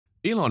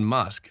Elon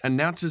Musk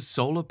announces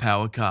solar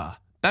power car.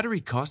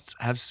 Battery costs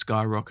have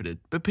skyrocketed,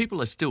 but people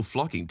are still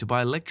flocking to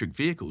buy electric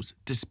vehicles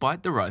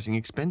despite the rising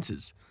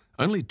expenses.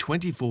 Only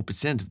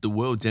 24% of the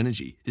world's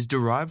energy is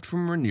derived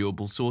from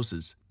renewable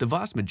sources. The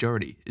vast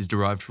majority is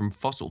derived from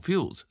fossil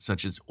fuels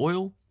such as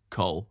oil,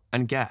 coal,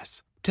 and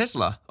gas.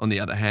 Tesla, on the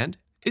other hand,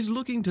 is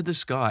looking to the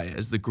sky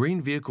as the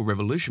green vehicle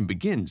revolution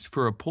begins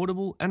for a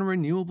portable and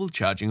renewable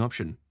charging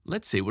option.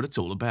 Let's see what it's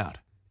all about.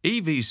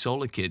 EV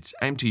solar kits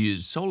aim to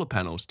use solar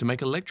panels to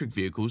make electric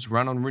vehicles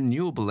run on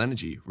renewable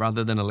energy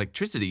rather than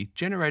electricity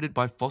generated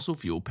by fossil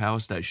fuel power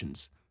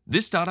stations.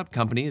 This startup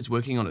company is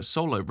working on a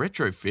solar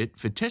retrofit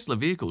for Tesla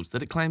vehicles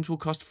that it claims will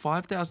cost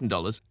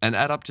 $5,000 and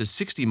add up to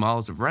 60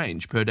 miles of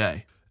range per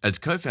day. As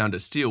co-founder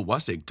Steele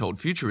Wussig told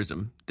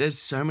Futurism, there's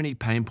so many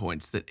pain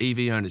points that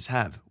EV owners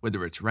have,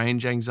 whether it's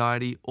range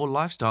anxiety or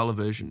lifestyle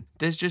aversion.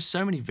 There's just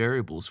so many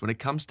variables when it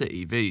comes to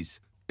EVs.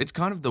 It's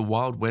kind of the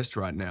Wild West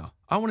right now.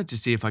 I wanted to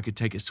see if I could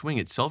take a swing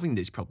at solving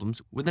these problems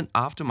with an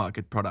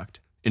aftermarket product.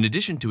 In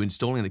addition to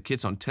installing the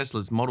kits on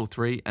Tesla's Model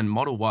 3 and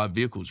Model Y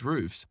vehicles'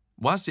 roofs,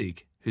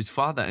 Wussig, whose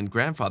father and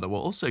grandfather were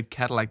also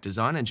Cadillac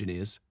design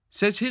engineers,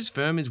 says his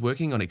firm is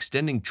working on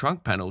extending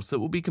trunk panels that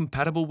will be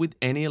compatible with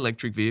any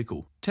electric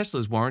vehicle.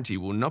 Tesla's warranty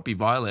will not be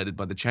violated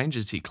by the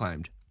changes, he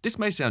claimed. This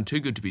may sound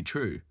too good to be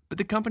true, but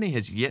the company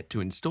has yet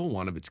to install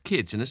one of its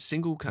kits in a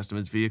single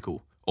customer's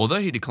vehicle.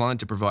 Although he declined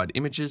to provide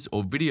images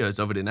or videos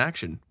of it in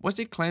action,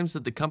 Wussig claims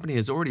that the company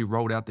has already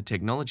rolled out the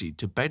technology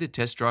to beta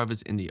test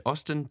drivers in the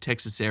Austin,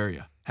 Texas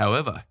area.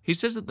 However, he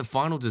says that the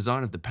final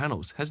design of the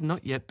panels has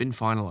not yet been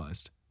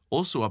finalized.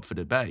 Also up for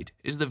debate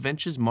is the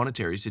venture's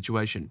monetary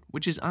situation,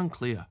 which is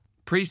unclear.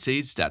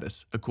 Pre-seed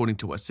status, according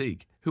to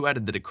Wussig, who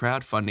added that a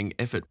crowdfunding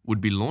effort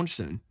would be launched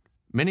soon.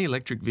 Many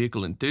electric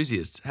vehicle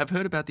enthusiasts have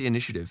heard about the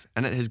initiative,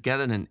 and it has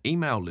gathered an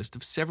email list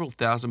of several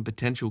thousand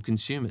potential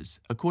consumers,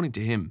 according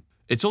to him.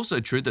 It's also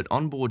true that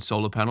onboard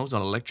solar panels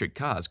on electric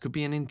cars could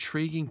be an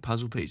intriguing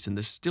puzzle piece in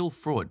the still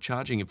fraught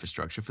charging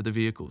infrastructure for the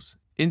vehicles.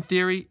 In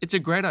theory, it's a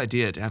great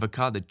idea to have a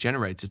car that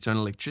generates its own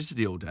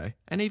electricity all day,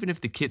 and even if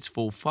the kits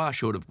fall far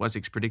short of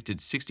Wussig's predicted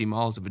 60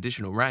 miles of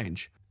additional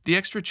range, the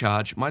extra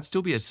charge might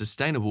still be a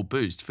sustainable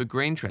boost for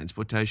green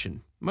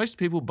transportation. Most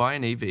people buy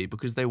an EV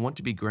because they want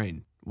to be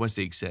green,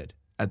 Wussig said.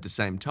 At the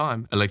same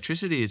time,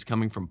 electricity is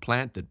coming from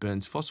plant that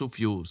burns fossil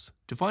fuels.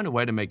 To find a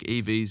way to make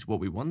EVs what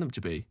we want them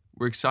to be,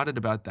 we're excited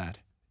about that.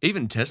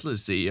 Even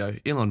Tesla's CEO,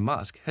 Elon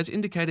Musk, has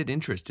indicated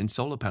interest in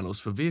solar panels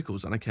for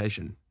vehicles on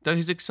occasion, though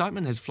his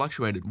excitement has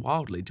fluctuated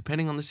wildly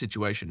depending on the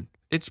situation.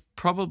 It's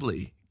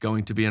probably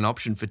going to be an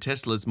option for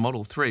Tesla's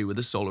Model 3 with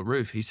a solar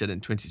roof, he said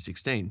in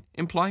 2016,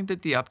 implying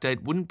that the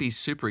update wouldn't be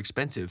super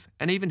expensive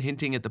and even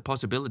hinting at the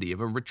possibility of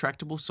a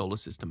retractable solar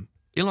system.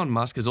 Elon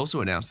Musk has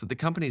also announced that the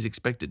company's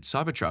expected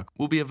Cybertruck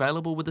will be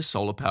available with a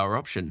solar power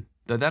option,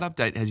 though that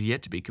update has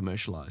yet to be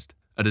commercialized.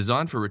 A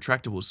design for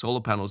retractable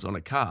solar panels on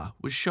a car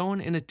was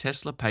shown in a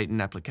Tesla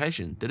patent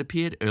application that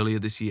appeared earlier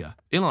this year.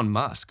 Elon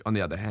Musk, on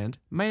the other hand,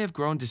 may have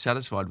grown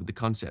dissatisfied with the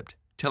concept,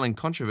 telling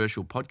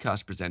controversial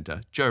podcast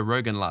presenter Joe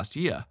Rogan last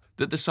year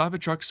that the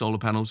Cybertruck solar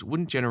panels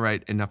wouldn't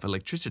generate enough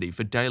electricity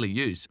for daily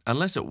use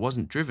unless it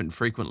wasn't driven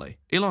frequently.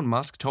 Elon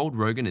Musk told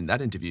Rogan in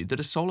that interview that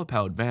a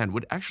solar-powered van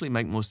would actually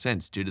make more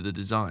sense due to the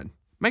design.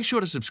 Make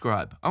sure to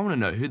subscribe. I want to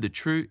know who the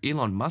true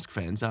Elon Musk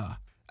fans are.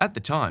 At the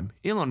time,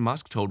 Elon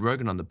Musk told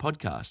Rogan on the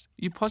podcast,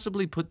 you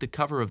possibly put the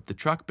cover of the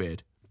truck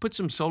bed, put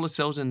some solar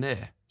cells in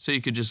there, so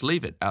you could just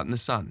leave it out in the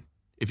sun.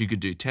 If you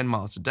could do 10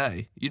 miles a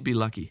day, you'd be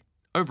lucky.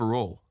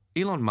 Overall,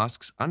 Elon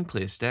Musk's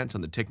unclear stance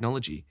on the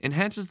technology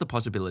enhances the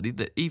possibility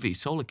that EV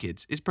solar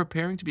kits is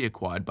preparing to be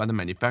acquired by the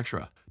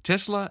manufacturer.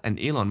 Tesla and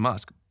Elon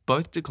Musk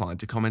both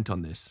declined to comment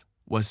on this.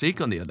 Wussig,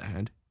 on the other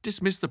hand,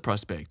 dismissed the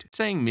prospect,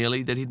 saying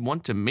merely that he'd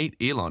want to meet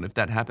Elon if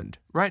that happened.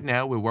 Right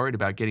now, we're worried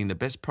about getting the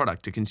best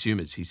product to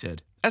consumers, he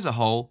said. As a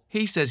whole,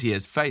 he says he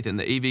has faith in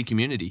the EV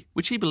community,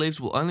 which he believes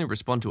will only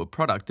respond to a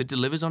product that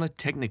delivers on a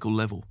technical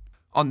level.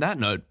 On that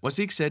note,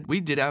 Wussig said,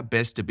 we did our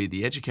best to be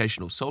the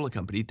educational solar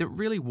company that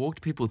really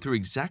walked people through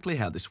exactly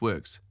how this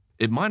works.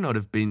 It might not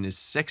have been as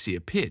sexy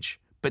a pitch,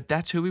 but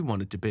that's who we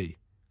wanted to be.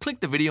 Click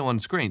the video on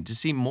screen to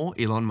see more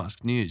Elon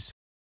Musk news.